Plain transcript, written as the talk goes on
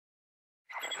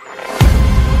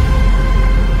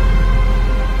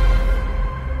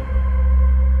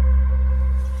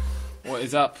What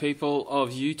is up, people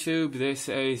of YouTube? This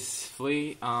is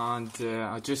Fläkt, and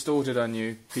I just ordered a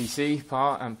new PC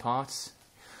parts,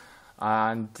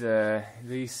 and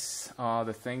these are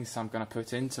the things I'm gonna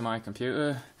put into my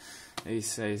computer.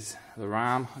 This is the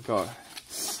RAM. I got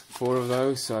 4 of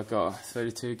those, so I've got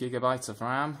 32 gigabytes of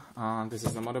RAM, and this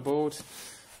is the motherboard,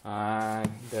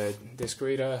 the disk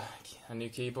reader, a new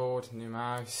keyboard, new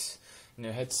mouse,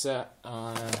 new headset,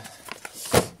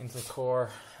 Intel Core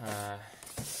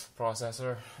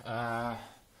processor,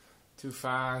 2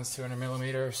 fans, 200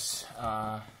 millimeters,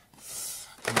 another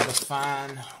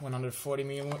fan, 140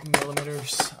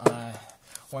 millimeters,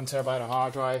 1 terabyte of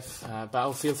hard drive,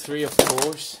 Battlefield 3 of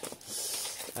course,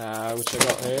 which I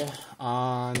got here,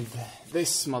 and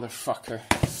this motherfucker.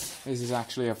 This is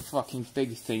actually a fucking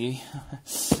big thingy.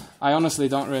 I honestly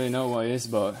don't really know what it is,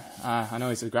 but I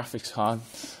know it's a graphics card,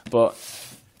 but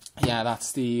yeah,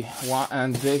 that's the one,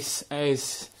 and this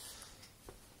is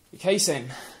the casing.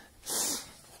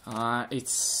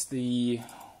 It's the,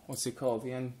 what's it called?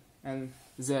 The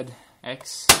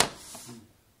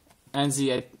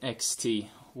NZXT.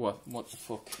 What the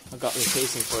fuck? I got the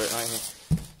casing for it right here.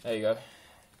 There you go.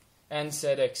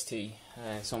 NZXT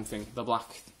something. The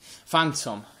black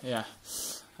Phantom. Yeah,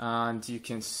 and you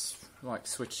can like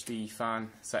switch the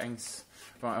fan settings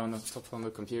right on the top on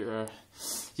the computer.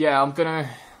 Yeah, I'm gonna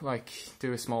like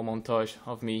do a small montage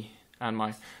of me and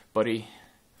my buddy,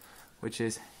 which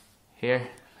is here.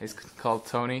 He's called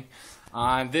Tony,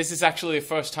 and this is actually the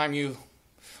first time you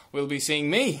will be seeing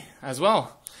me as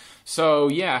well. So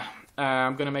yeah,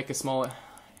 I'm gonna make a small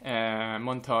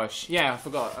montage. Yeah, I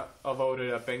forgot. I've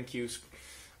ordered a BenQ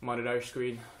monitor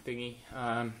screen thingy,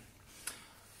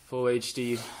 full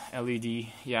HD LED.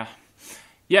 Yeah.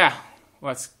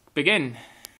 Let's begin.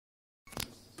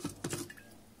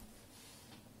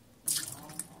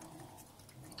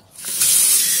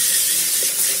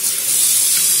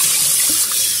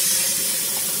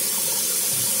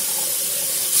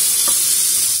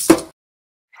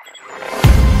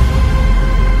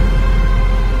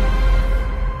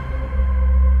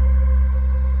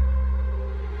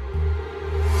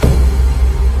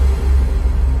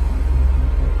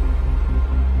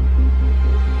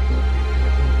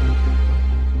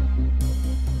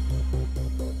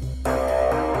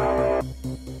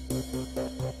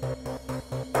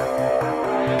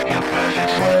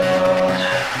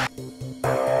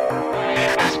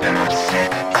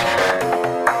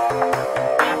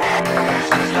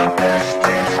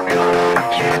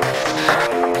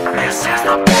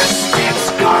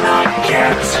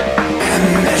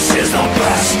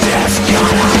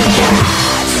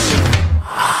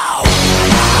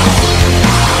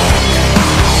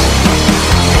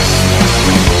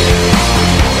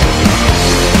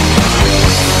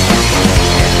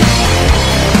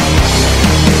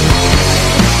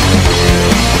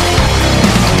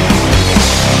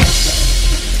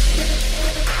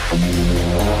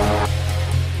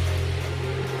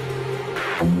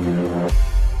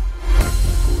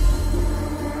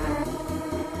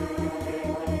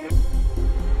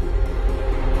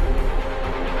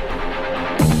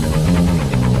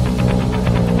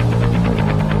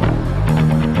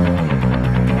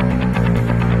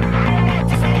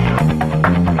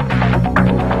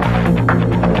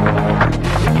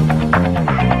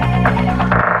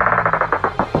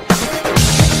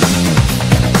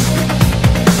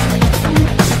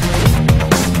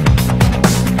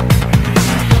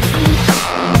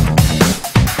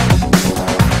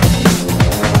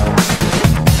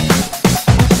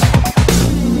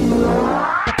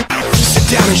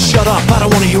 Shut up, I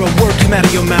don't want to hear a word come out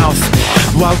of your mouth.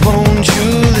 Why won't you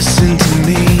listen to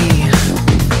me?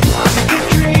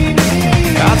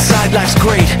 Outside life's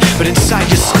great, but inside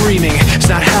you're screaming. It's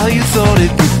not how you thought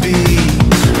it would be.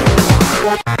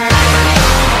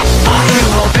 Are you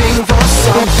hoping for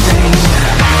something?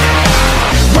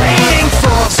 Waiting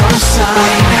for some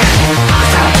sign?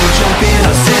 Time to jump in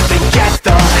or simply get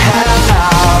the hell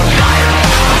out.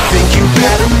 I think you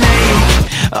better make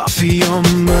up your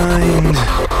mind.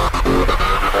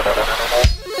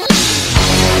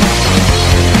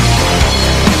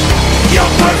 Your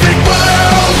perfect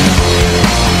world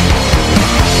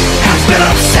has been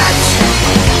upset,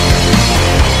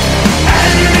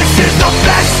 and this is the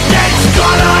best it's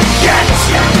gonna get.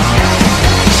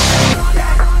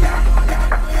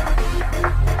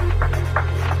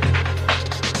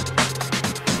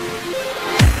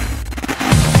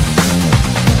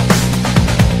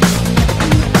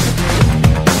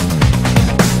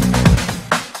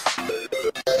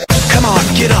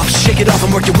 Get up, shake it off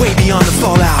and work your way beyond the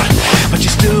fallout. But you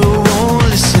still won't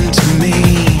listen to me.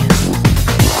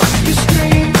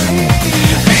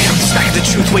 Bam, the smack of the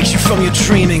truth wakes you from your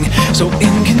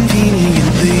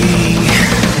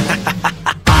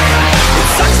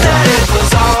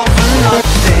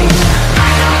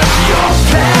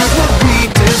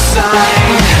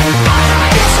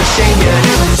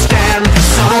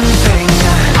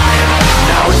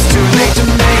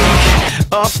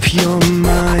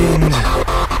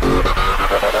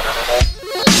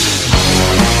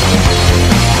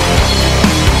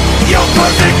Your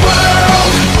perfect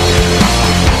world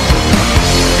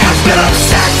has been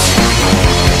upset,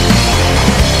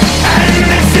 and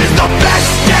this is the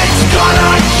best it's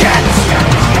gonna get.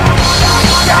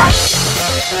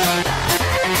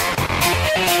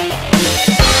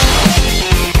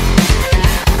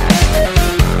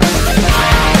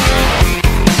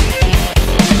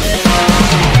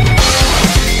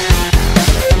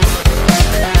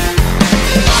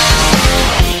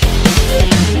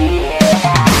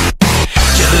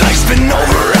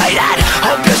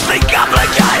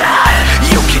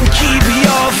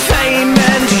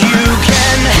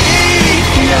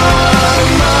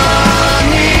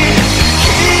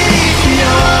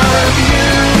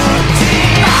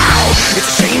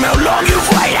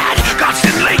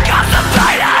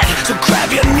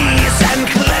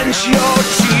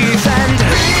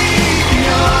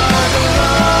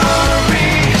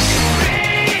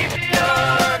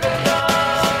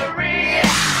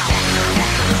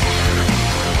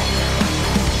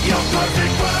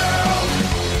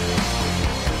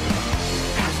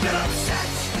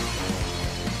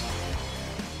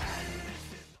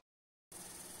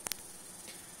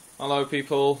 Hello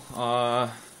people,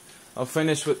 I've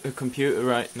finished with the computer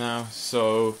right now,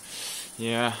 so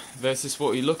yeah, this is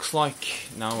what it looks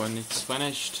like now when it's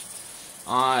finished.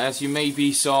 As you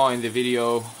maybe saw in the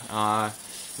video,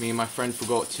 me and my friend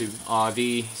forgot to,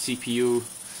 the CPU,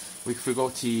 we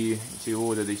forgot to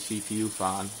order the CPU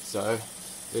fan, so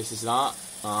this is that,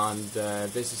 and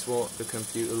this is what the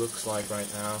computer looks like right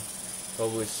now.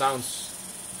 Probably sounds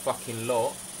fucking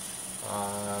low.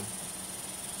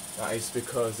 That is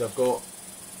because I've got,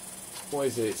 what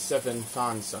is it, 7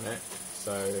 fans on it,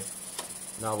 so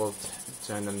now we'll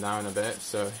turn them down a bit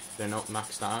so they're not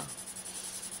maxed out.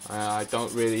 I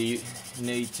don't really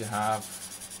need to have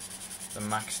them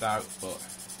maxed out, but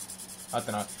I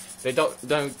don't know, they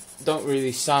don't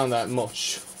really sound that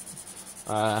much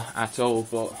at all,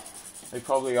 but they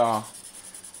probably are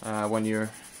when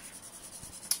you're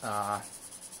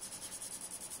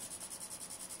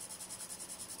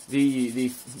the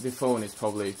phone is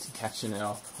probably catching it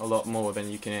up a lot more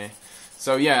than you can hear.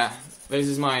 So yeah, this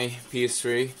is my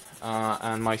PS3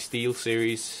 and my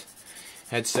SteelSeries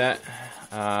headset.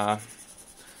 That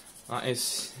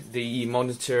is the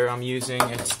monitor I'm using.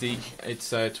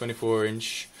 It's a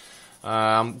 24-inch.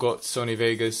 I've got Sony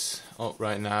Vegas up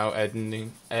right now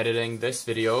editing this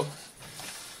video.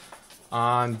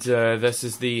 And this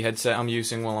is the headset I'm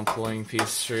using while I'm playing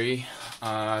PS3.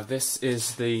 This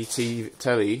is the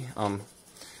telly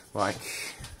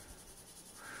like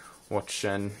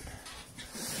watching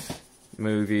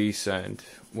movies and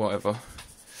whatever.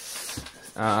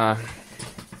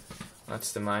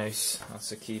 That's the mouse, that's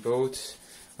the keyboard,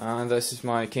 and this is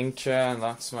my king chair, and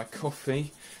that's my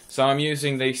coffee. So I'm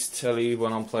using this telly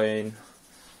when I'm playing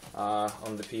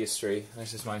on the PS3.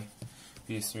 This is my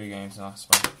PS3 games, and that's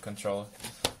my controller.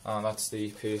 That's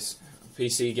the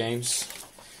PC games.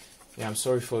 Yeah, I'm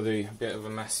sorry for the bit of a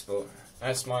mess, but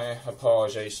that's my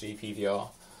Apache HD PVR,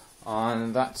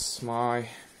 and that's my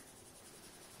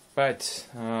bed.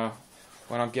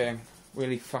 When I'm getting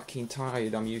really fucking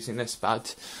tired, I'm using this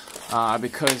bed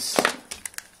because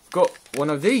I've got one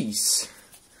of these,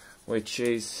 which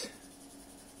is,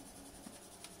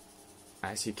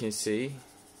 as you can see,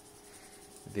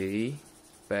 the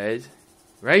bed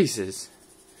raises.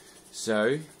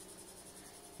 So,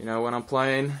 you know, when I'm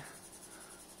playing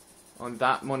on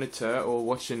that monitor or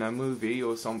watching a movie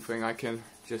or something, I can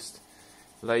just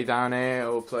lay down here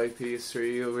or play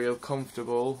PS3 real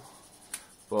comfortable.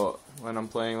 But when I'm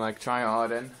playing like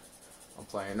tryharding, I'm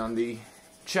playing on the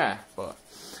chair. But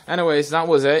anyways, that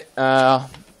was it. I've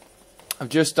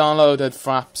just downloaded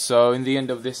Fraps, so in the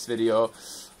end of this video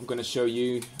I'm going to show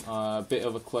you a bit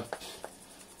of a clip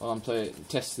while I'm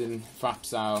testing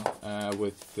Fraps out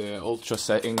with the ultra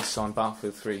settings on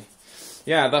Battlefield 3.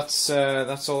 Yeah, that's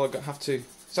all I have to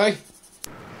say.